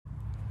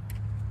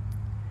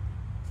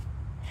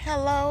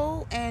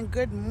Hello and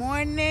good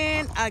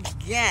morning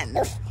again.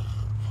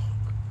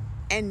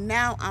 And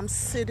now I'm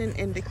sitting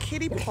in the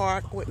kiddie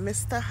park with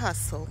Mr.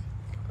 Hustle.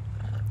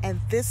 And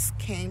this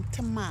came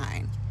to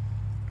mind.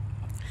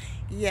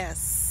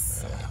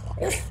 Yes,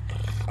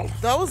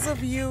 those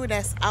of you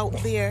that's out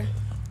there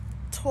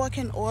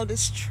talking all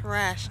this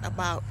trash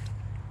about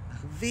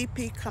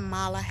VP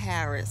Kamala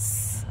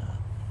Harris,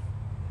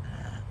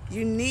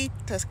 you need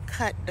to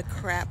cut the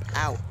crap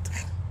out.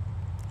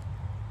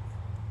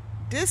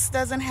 This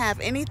doesn't have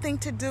anything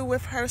to do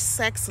with her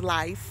sex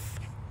life.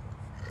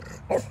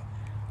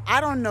 I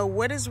don't know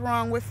what is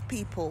wrong with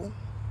people.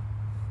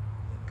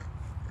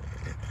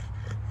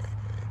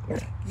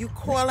 You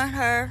calling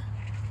her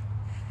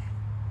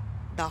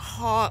the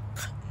hawk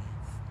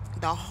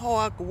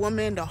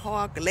woman, the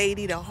hawk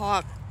lady, the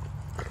hawk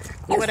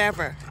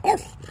whatever.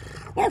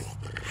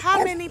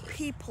 How many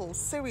people,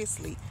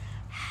 seriously,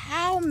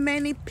 how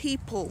many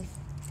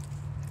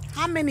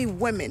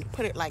women,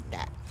 put it like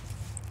that,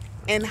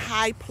 in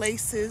high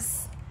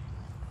places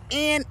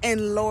and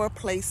in lower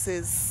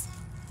places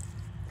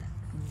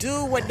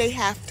do what they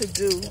have to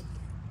do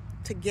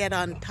to get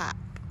on top?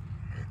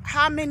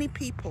 How many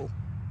people?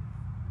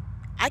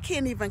 I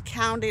can't even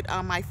count it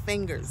on my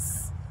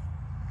fingers.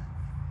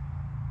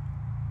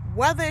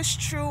 Whether it's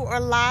true or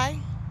lie,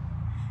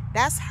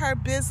 that's her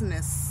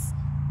business.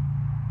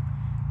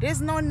 There's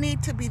no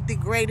need to be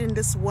degrading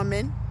this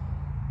woman.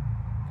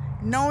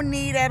 No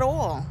need at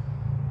all.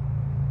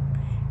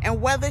 And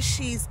whether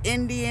she's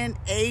Indian,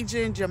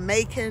 Asian,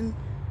 Jamaican,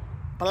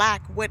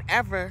 black,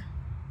 whatever,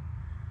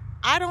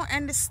 I don't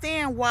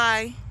understand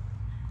why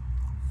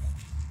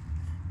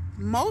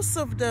most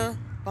of the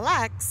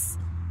blacks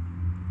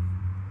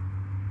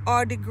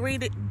are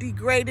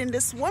degrading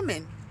this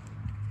woman.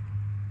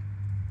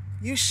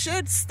 You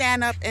should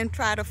stand up and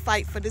try to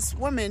fight for this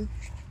woman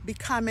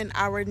becoming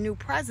our new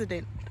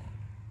president.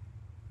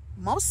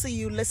 Most of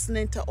you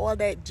listening to all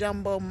that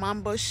jumbo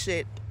mumbo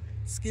shit,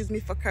 excuse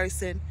me for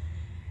cursing,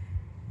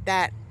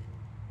 that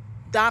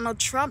Donald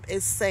Trump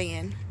is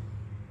saying,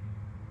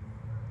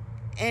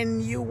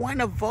 and you want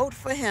to vote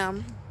for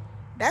him,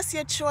 that's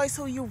your choice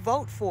who you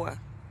vote for.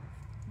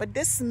 But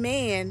this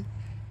man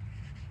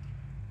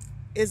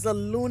is a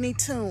Looney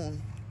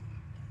Tune.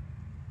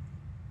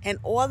 And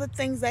all the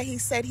things that he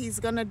said he's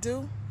going to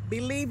do,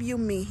 believe you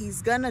me,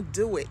 he's going to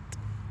do it.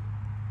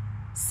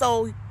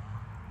 So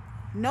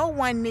no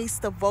one needs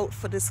to vote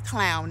for this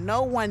clown.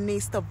 No one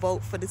needs to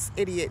vote for this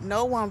idiot.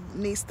 No one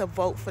needs to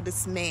vote for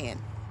this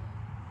man.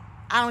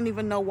 I don't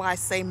even know why I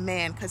say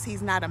man, because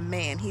he's not a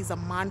man. He's a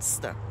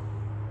monster.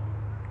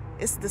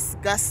 It's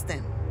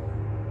disgusting.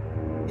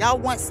 Y'all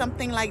want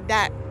something like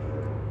that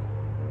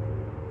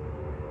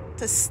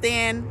to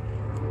stand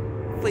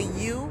for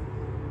you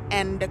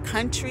and the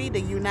country, the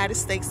United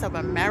States of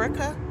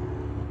America?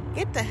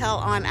 Get the hell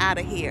on out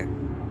of here.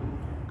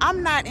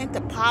 I'm not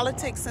into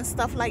politics and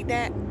stuff like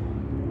that,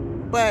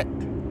 but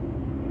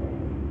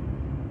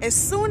as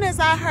soon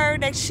as I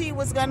heard that she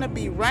was going to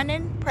be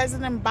running,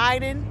 President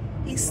Biden,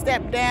 he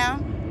stepped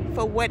down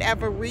for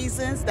whatever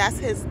reasons. That's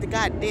his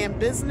goddamn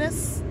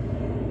business.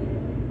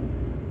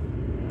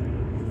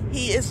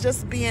 He is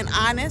just being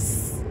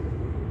honest.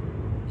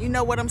 You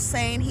know what I'm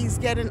saying? He's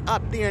getting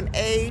up there in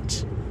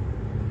age.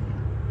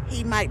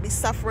 He might be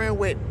suffering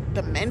with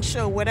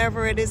dementia or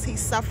whatever it is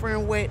he's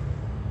suffering with.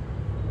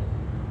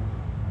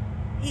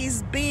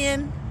 He's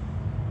being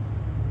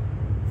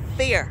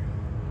fair.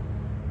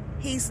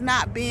 He's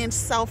not being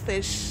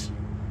selfish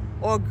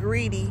or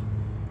greedy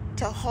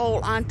to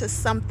hold on to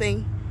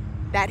something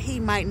that he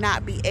might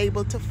not be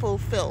able to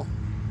fulfill.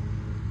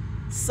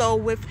 So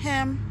with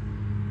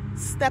him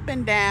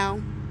stepping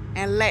down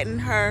and letting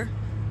her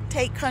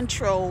take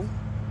control,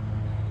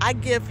 I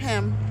give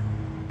him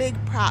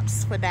big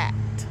props for that.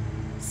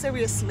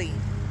 Seriously,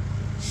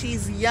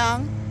 she's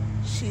young,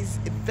 she's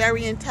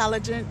very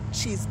intelligent,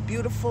 she's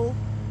beautiful,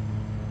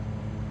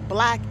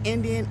 black,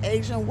 Indian,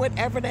 Asian,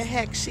 whatever the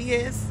heck she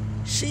is,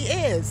 she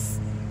is.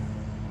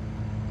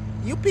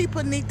 You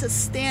people need to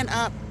stand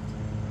up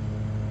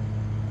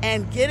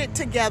and get it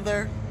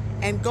together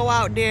and go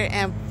out there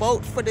and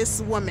vote for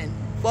this woman.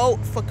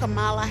 Vote for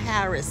Kamala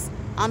Harris.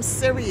 I'm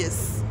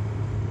serious.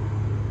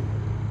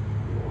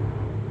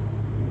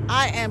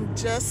 I am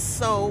just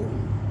so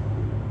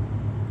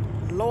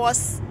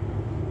lost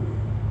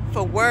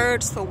for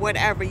words, for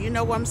whatever. You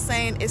know what I'm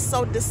saying? It's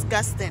so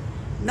disgusting.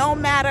 No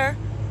matter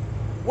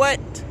what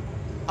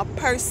a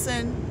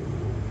person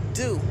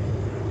do,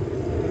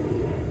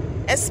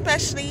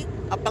 especially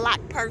a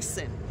black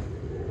person.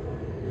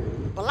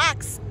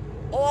 Blacks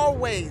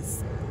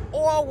always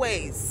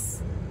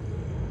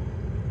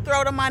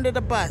throw them under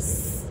the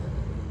bus.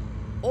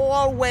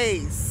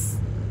 Always.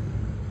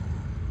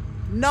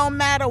 No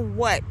matter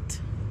what.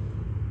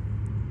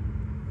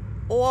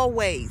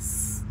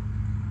 Always.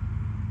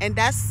 And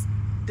that's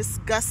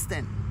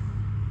disgusting.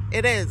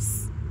 It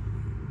is.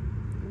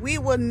 We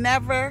will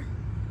never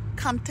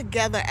come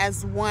together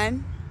as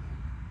one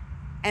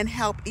and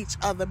help each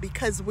other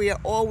because we are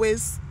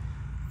always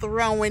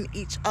throwing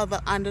each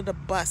other under the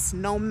bus,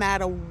 no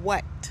matter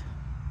what.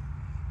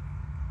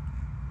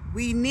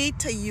 We need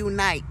to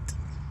unite.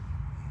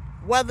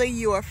 Whether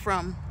you are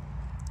from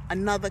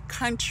another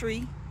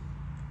country,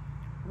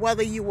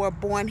 whether you were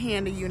born here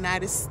in the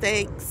United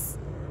States,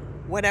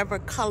 whatever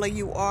color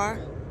you are,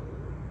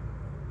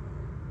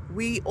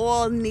 we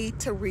all need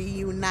to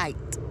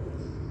reunite.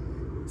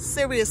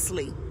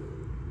 Seriously.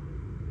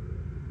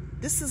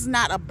 This is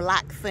not a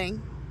black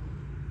thing.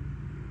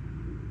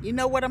 You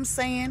know what I'm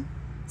saying?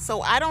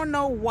 So I don't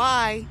know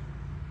why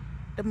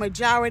the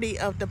majority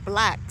of the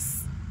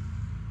blacks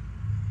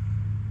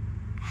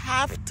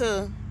have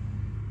to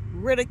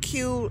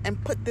ridicule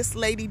and put this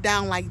lady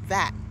down like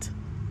that.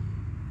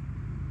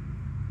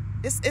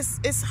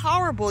 It's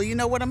horrible, you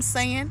know what I'm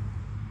saying?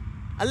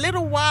 A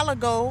little while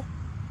ago,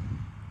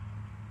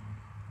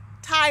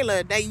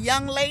 Tyler, that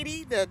young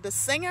lady, the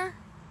singer,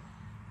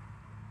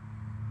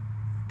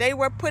 they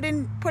were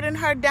putting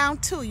her down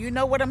too. You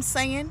know what I'm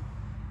saying?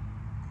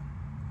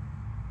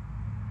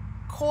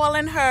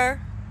 Calling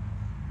her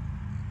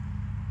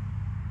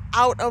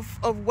out of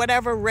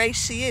whatever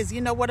race she is.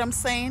 You know what I'm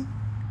saying?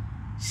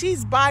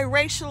 She's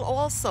biracial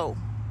also.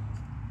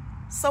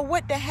 So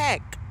what the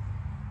heck?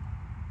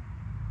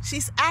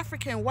 She's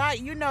African. Why?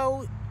 You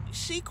know,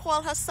 she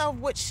called herself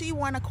what she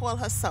want to call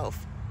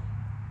herself.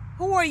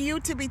 Who are you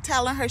to be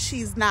telling her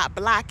she's not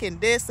black and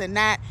this and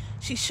that?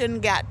 She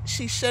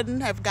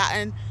shouldn't have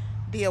gotten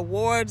the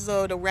awards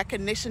or the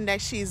recognition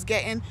that she's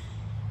getting.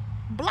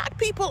 Black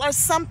people are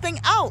something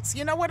else.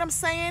 You know what I'm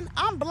saying?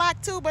 I'm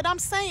black too, but I'm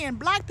saying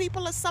black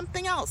people are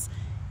something else.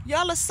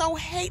 Y'all are so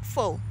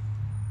hateful,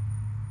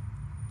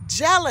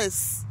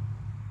 jealous.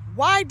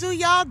 Why do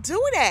y'all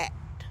do that?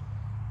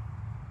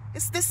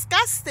 It's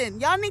disgusting.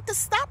 Y'all need to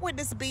stop with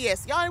this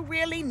BS. Y'all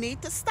really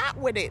need to stop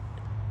with it.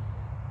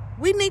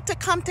 We need to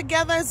come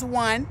together as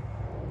one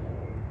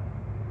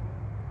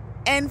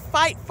and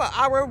fight for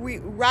our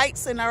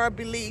rights and our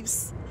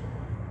beliefs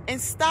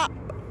and stop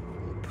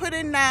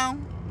putting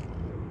down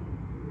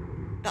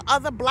the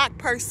other black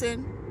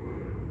person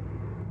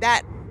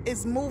that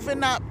is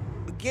moving up,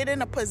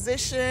 getting a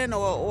position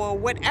or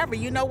whatever.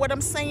 You know what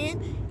I'm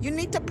saying? You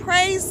need to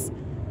praise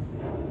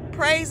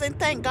and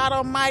thank God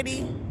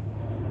Almighty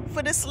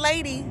for this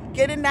lady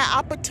getting that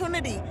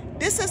opportunity.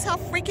 This is her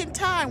freaking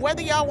time,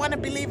 whether y'all want to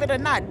believe it or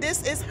not.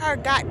 This is her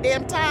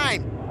goddamn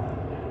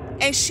time.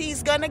 And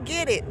she's gonna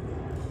get it.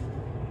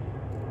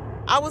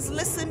 I was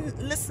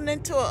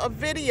listening to a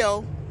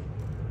video.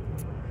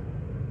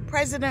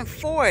 President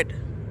Ford.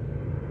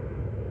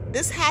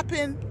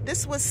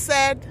 This was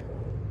said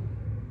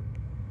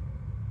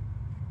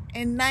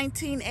in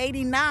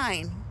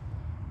 1989,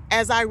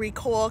 as I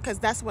recall, because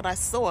that's what I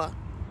saw.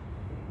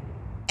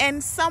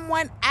 And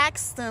someone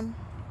asked him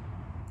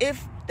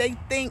if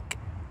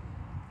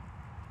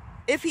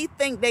he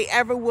think they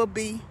ever will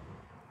be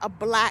a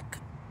black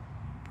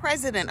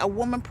president, a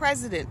woman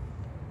president.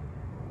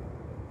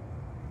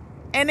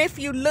 And if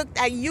you looked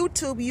at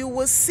YouTube, you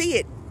will see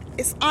it.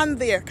 It's on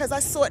there because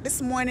I saw it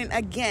this morning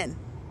again.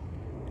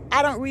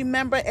 I don't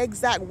remember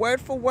exact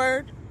word for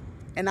word,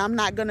 and I'm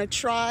not going to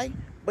try,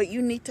 but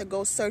you need to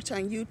go search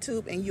on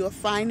YouTube and you'll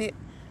find it.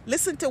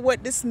 Listen to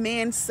what this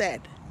man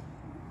said.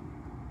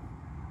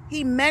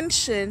 He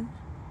mentioned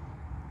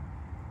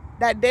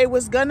that there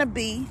was going to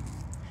be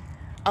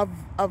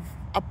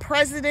a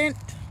president,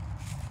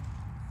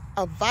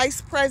 a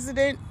vice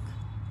president,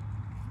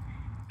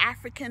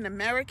 African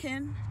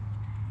American,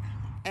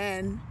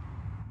 and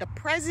the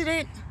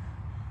president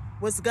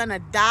was going to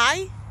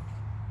die,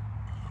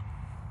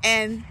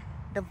 and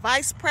the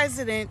vice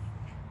president,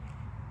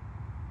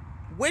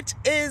 which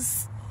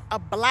is a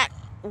black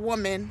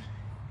woman,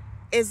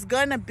 is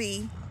going to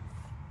be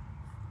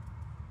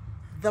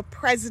the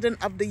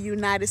president of the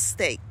United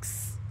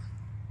States.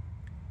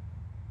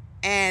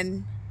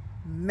 And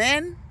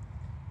men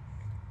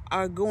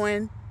are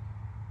going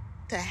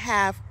to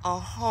have a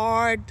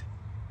hard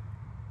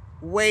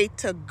way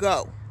to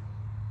go.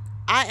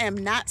 I am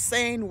not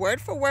saying word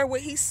for word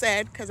what he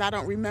said because I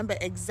don't remember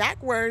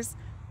exact words,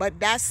 but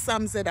that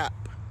sums it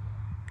up.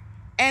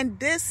 And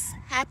this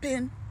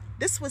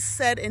was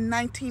said in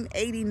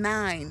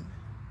 1989.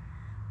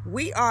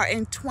 We are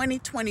in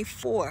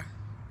 2024.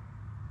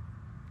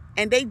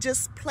 And they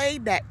just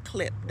played that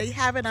clip. They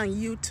have it on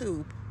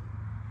YouTube.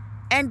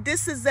 And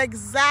this is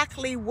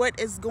exactly what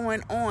is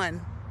going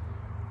on.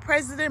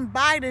 President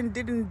Biden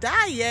didn't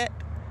die yet,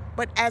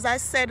 but as I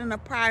said in a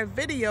prior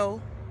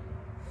video,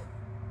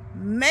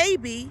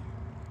 maybe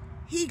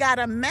he got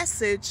a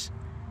message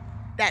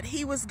that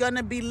he was going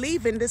to be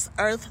leaving this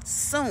earth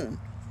soon.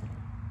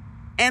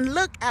 And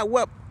look at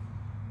what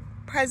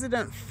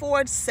President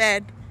Ford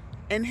said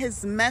in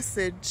his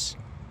message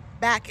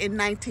back in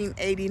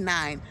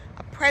 1989.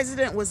 A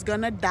president was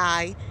going to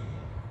die,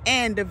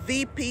 and the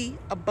VP,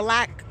 a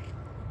black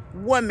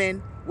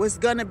woman, was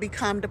going to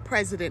become the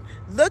president.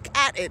 Look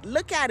at it.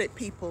 Look at it,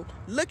 people.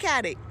 Look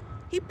at it.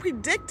 He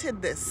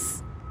predicted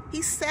this.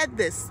 He said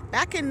this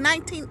back in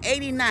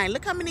 1989.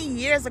 Look how many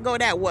years ago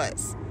that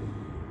was.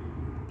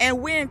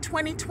 And we're in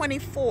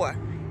 2024.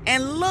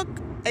 And look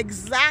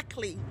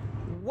exactly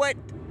what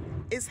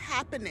is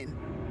happening.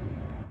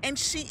 And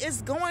she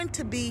is going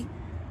to be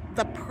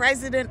the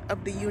President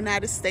of the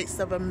United States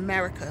of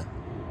America.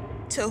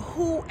 To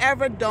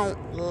whoever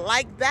don't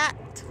like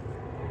that,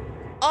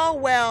 oh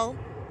well,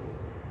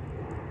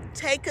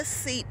 take a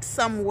seat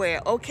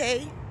somewhere,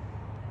 okay?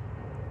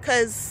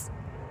 Because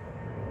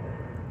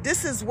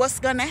this is what's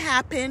going to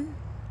happen.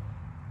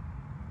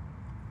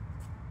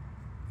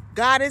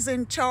 God is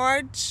in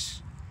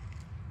charge.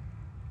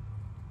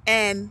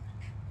 And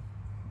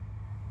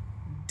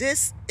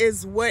this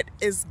is what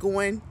is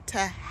going to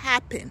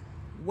happen.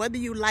 Whether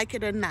you like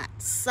it or not,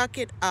 suck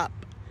it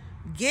up.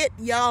 Get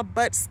y'all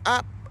butts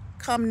up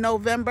come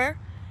November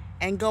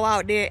and go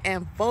out there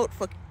and vote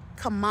for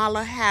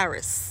Kamala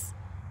Harris.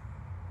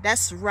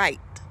 That's right,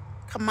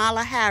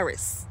 Kamala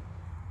Harris.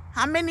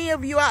 How many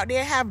of you out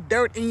there have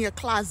dirt in your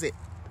closet?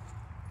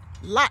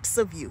 Lots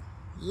of you.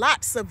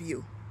 Lots of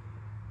you.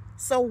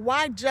 So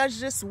why judge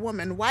this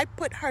woman? Why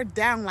put her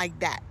down like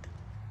that?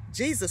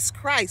 Jesus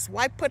Christ,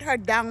 why put her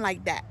down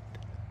like that?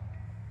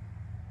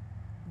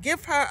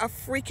 Give her a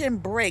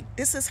freaking break.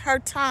 This is her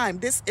time.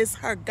 This is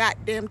her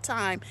goddamn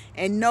time.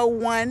 And no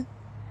one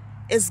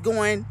is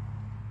going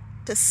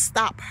to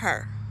stop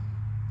her.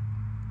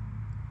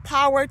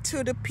 Power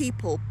to the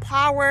people.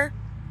 Power.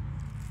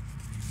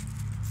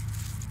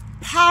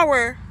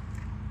 Power.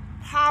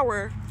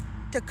 Power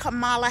to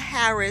Kamala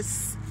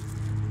Harris.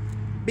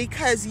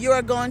 Because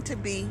you're going to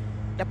be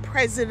the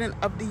President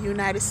of the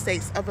United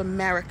States of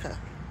America.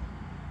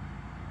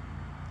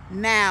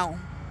 Now,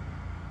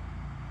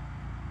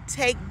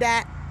 take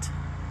that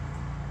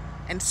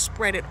and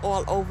spread it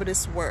all over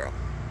this world,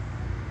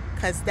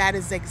 because that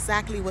is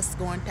exactly what's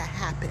going to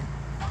happen.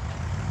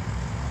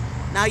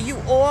 Now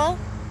you all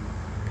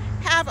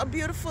have a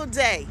beautiful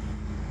day,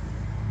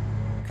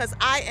 because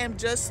I am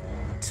just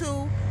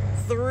too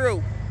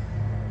through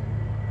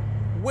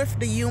with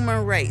the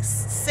human race.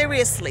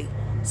 Seriously,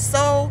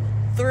 so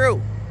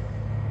through.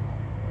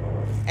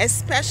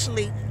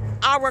 Especially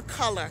our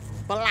color,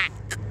 black.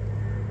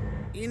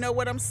 You know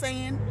what I'm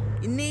saying?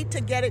 You need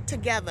to get it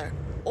together.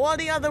 All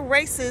the other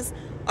races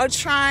are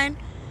trying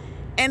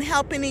and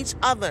helping each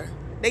other.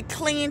 They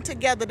clinging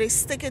together. They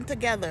sticking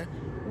together.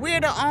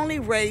 We're the only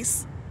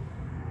race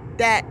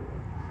that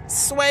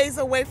sways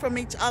away from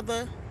each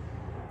other,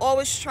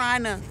 always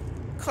trying to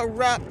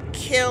corrupt,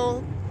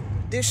 kill,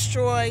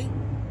 destroy,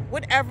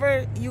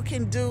 whatever you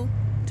can do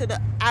to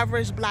the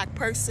average black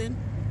person.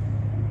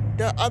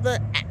 The other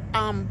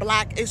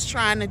black is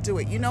trying to do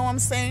it. You know what I'm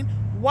saying?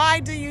 Why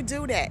do you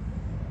do that?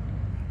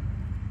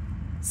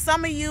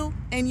 Some of you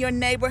in your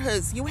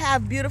neighborhoods, you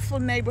have beautiful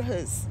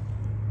neighborhoods.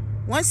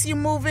 Once you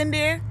move in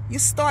there, you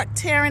start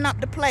tearing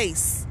up the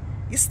place.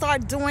 You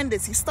start doing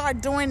this. You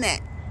start doing that.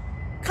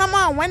 Come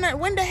on,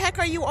 when the heck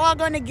are you all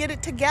going to get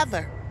it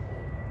together?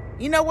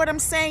 You know what I'm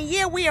saying?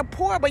 Yeah, we are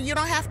poor, but you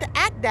don't have to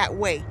act that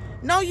way.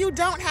 No, you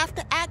don't have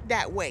to act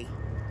that way.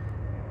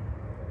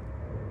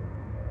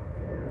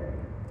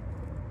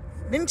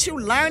 Didn't you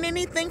learn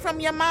anything from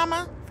your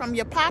mama, from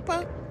your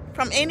papa,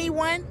 from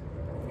anyone?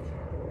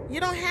 You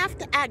don't have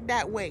to act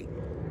that way.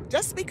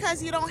 Just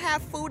because you don't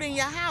have food in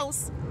your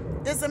house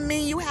doesn't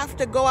mean you have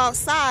to go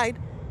outside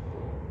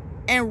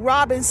and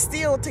rob and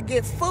steal to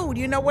get food.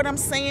 You know what I'm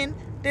saying?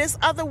 There's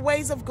other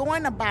ways of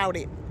going about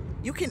it.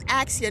 You can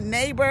ask your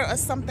neighbor or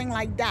something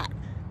like that.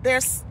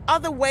 There's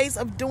other ways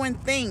of doing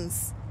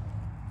things.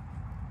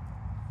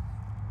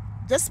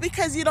 Just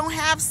because you don't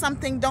have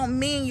something don't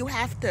mean you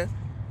have to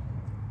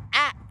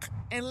act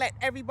and let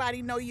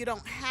everybody know you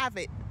don't have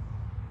it.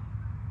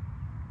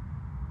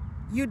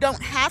 You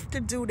don't have to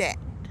do that.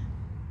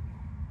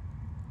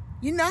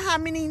 You know how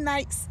many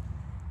nights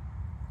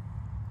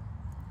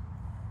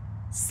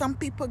some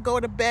people go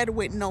to bed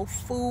with no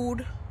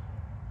food,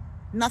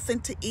 nothing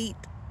to eat?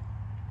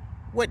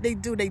 What they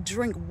do, they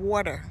drink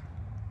water.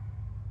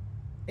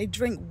 They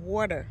drink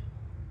water.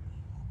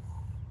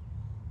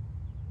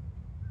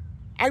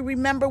 I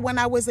remember when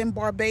I was in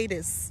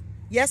Barbados.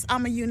 Yes,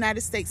 I'm a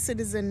United States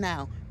citizen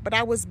now, but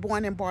I was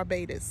born in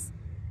Barbados.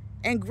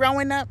 And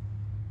growing up,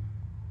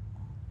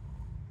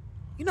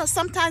 you know,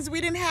 sometimes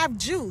we didn't have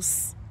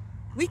juice.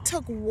 We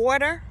took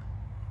water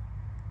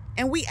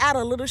and we add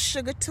a little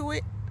sugar to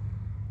it.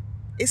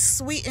 It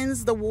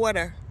sweetens the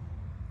water.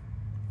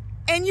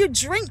 And you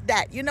drink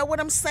that, you know what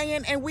I'm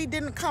saying? And we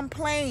didn't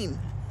complain.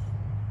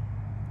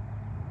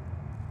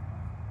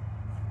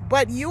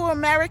 But you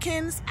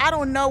Americans, I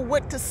don't know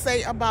what to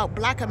say about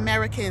black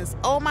Americans.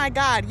 Oh my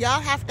God,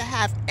 y'all have to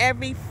have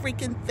every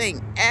freaking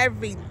thing.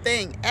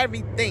 Everything,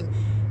 everything.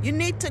 You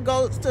need to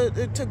go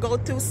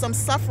through some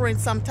suffering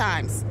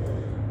sometimes.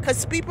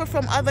 Because people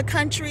from other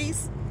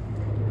countries,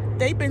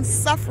 they've been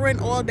suffering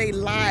all their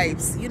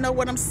lives. You know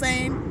what I'm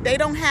saying? They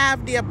don't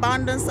have the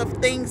abundance of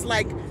things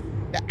like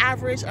the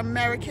average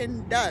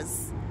American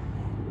does.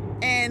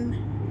 And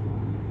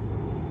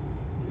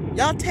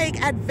y'all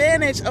take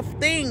advantage of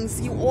things.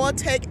 You all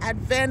take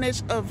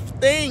advantage of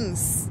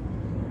things.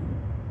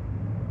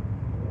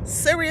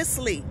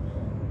 Seriously.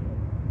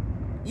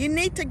 You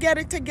need to get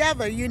it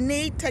together. You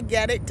need to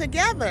get it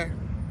together.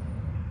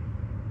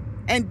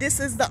 And this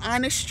is the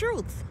honest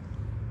truth.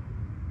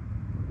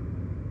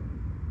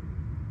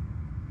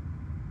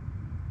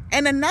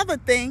 And another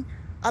thing,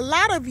 a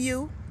lot of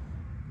you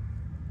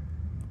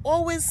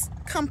always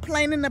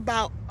complaining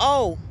about,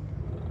 oh,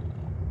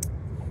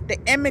 the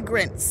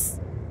immigrants,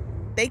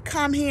 they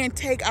come here and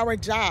take our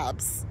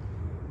jobs.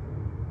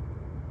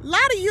 A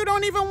lot of you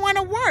don't even want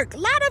to work. A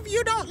lot of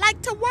you don't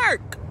like to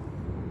work.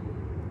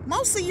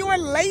 Most of you are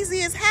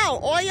lazy as hell.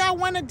 All y'all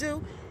want to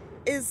do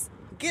is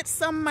get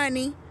some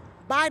money,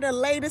 buy the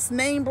latest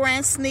name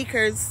brand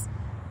sneakers,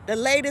 the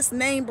latest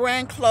name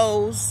brand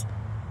clothes,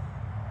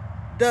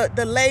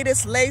 the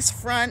latest lace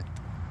front,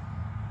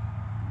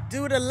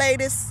 do the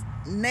latest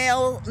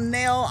nail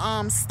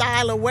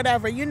style or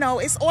whatever. You know,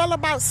 it's all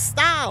about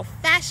style,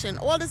 fashion,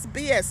 all this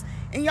BS.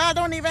 And y'all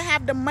don't even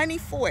have the money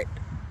for it.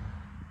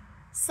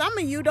 Some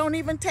of you don't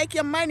even take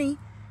your money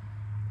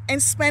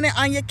and spend it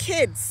on your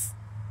kids.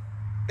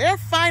 They're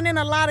finding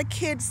a lot of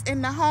kids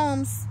in the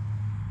homes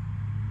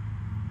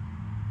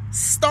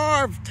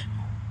starved.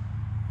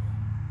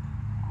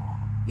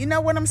 You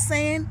know what I'm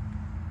saying?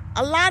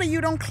 A lot of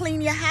you don't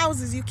clean your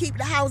houses. You keep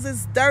the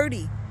houses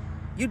dirty.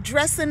 You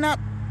dressing up,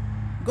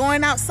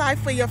 going outside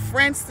for your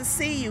friends to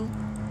see you,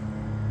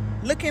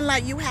 looking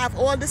like you have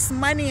all this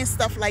money and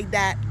stuff like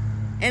that.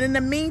 And in the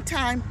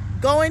meantime,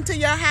 go into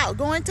your house,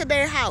 go into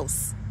their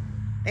house.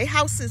 Their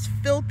house is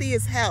filthy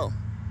as hell.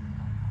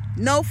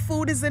 No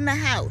food is in the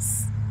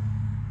house.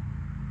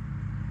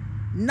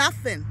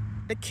 Nothing.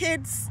 The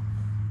kids,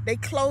 their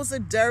clothes are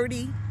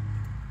dirty.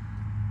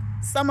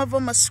 Some of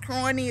them are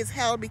scrawny as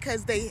hell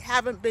because they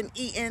haven't been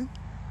eating.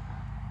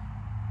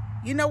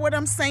 You know what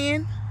I'm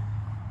saying?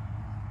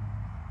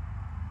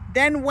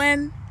 Then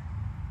when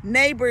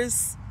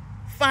neighbors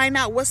find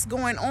out what's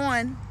going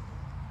on,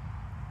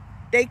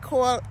 they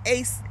call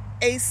ACS.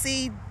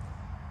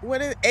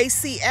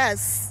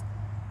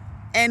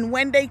 And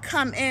when they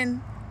come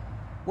in,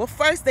 well,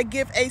 first they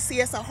give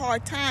ACS a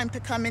hard time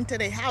to come into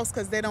their house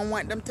because they don't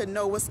want them to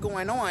know what's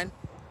going on.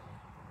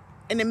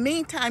 In the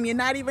meantime, you're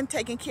not even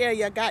taking care of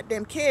your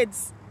goddamn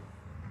kids.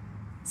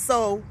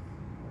 So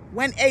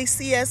when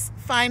ACS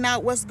find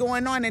out what's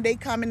going on and they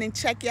come in and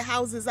check your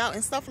houses out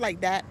and stuff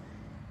like that,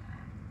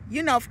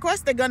 you know, of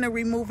course they're going to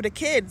remove the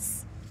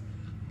kids.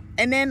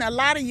 And then a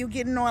lot of you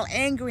getting all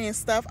angry and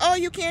stuff. Oh,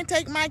 you can't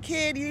take my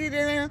kid.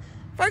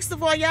 First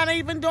of all, y'all not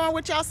even doing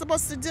what y'all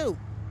supposed to do.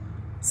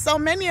 So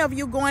many of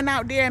you going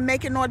out there and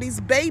making all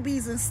these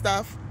babies and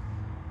stuff.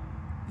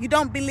 You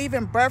don't believe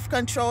in birth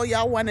control.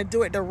 Y'all want to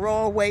do it the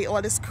raw way,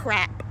 all this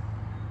crap.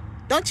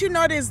 Don't you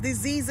know there's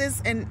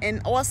diseases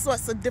and all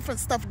sorts of different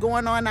stuff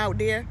going on out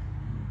there?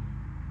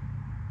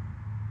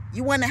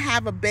 You want to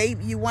have a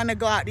baby. You want to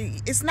go out.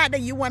 It's not that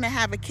you want to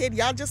have a kid.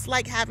 Y'all just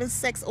like having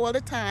sex all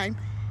the time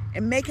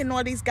and making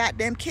all these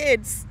goddamn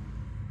kids.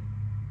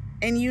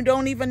 And you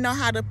don't even know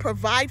how to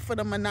provide for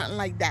them or nothing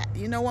like that.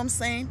 You know what I'm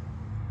saying?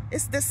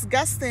 It's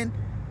disgusting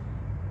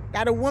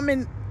that a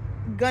woman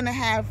gonna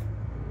have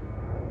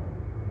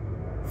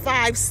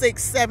 5,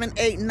 6, 7,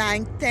 8,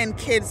 9, 10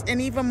 kids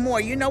and even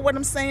more. You know what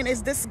I'm saying?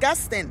 It's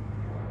disgusting.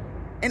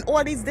 And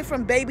all these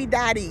different baby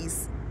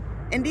daddies.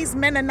 And these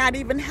men are not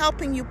even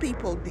helping you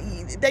people.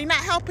 They're not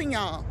helping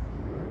y'all.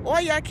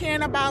 All y'all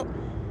caring about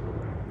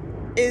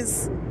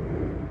is,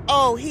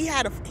 oh, he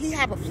have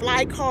a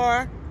fly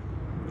car.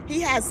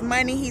 He has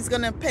money. He's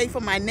going to pay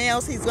for my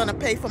nails. He's going to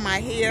pay for my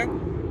hair.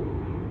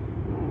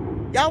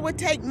 Y'all would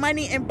take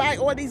money and buy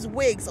all these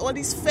wigs, all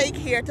these fake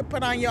hair to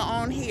put on your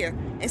own hair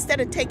instead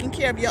of taking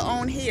care of your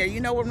own hair. You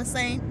know what I'm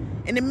saying?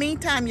 In the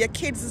meantime, your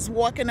kids is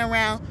walking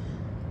around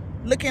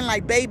looking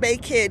like baby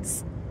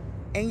kids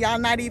and y'all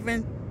not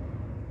even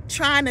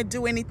trying to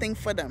do anything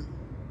for them.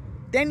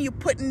 Then you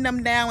putting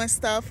them down and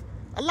stuff.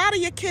 A lot of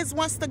your kids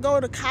wants to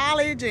go to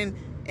college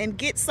and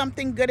get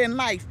something good in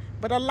life.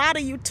 But a lot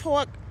of you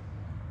talk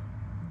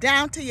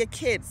down to your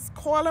kids.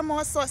 Call them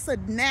all sorts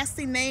of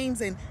nasty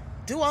names and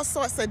do all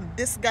sorts of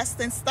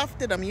disgusting stuff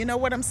to them. You know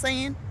what I'm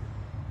saying?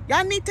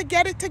 Y'all need to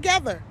get it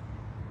together.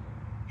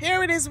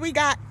 Here it is. We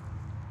got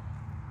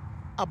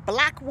a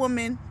black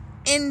woman,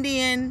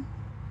 Indian,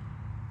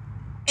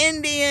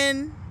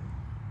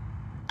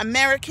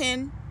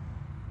 American,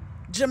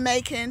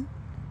 Jamaican,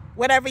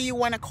 whatever you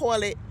want to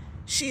call it.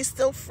 She's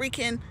still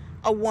freaking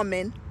a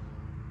woman.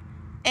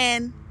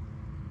 And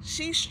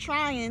she's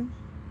trying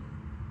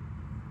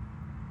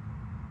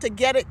to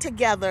get it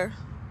together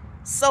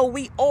so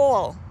we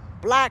all,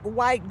 black,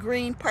 white,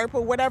 green,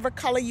 purple, whatever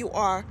color you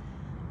are,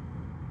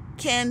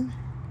 can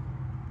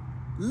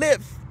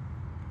live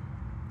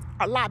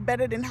a lot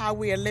better than how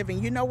we are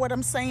living. You know what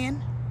I'm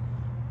saying?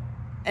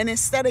 And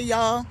instead of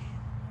y'all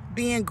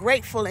being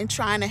grateful and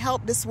trying to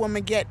help this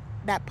woman get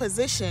that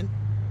position,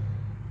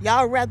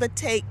 y'all rather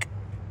take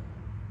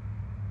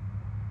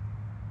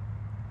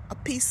a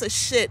piece of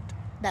shit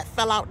that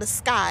fell out the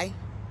sky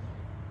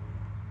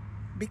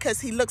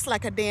because he looks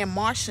like a damn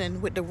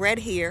Martian with the red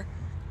hair,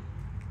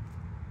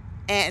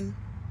 and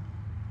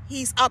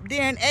he's up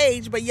there in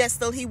age, but yet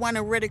still he want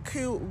to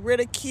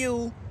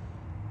ridicule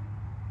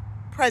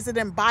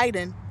President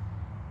Biden.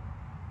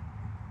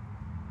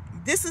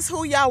 This is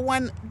who y'all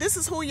want. This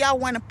is who y'all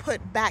want to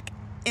put back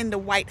in the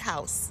White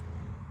House.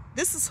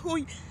 This is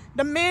who,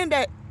 the man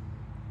that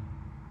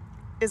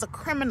is a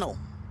criminal,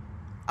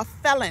 a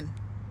felon.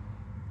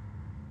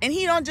 And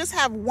he don't just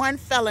have one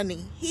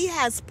felony. He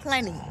has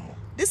plenty.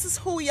 This is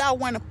who y'all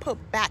want to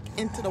put back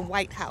into the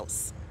White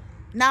House.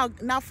 Now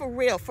for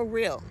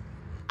real.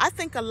 I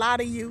think a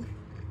lot of you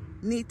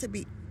need to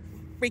be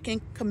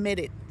freaking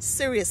committed.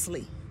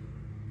 Seriously.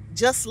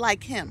 Just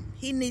like him.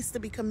 He needs to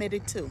be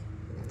committed too.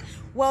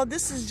 Well,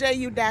 this is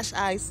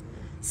JU-Ice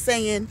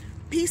saying,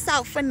 peace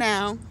out for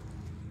now.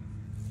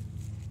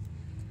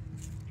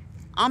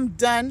 I'm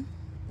done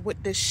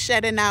with the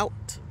shedding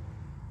out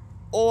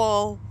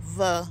all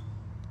the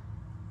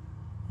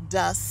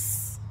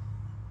dust.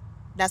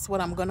 That's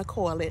what I'm going to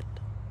call it.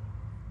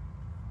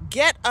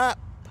 Get up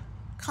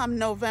come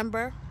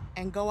November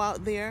and go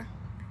out there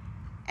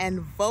and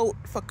vote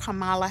for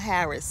Kamala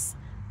Harris.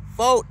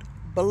 Vote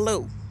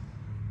blue.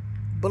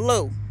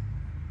 Blue.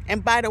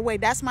 And by the way,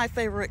 that's my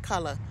favorite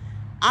color.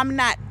 I'm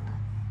not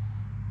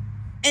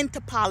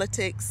into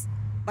politics,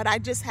 but I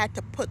just had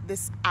to put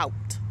this out.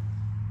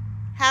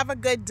 Have a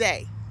good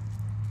day.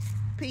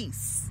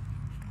 Peace.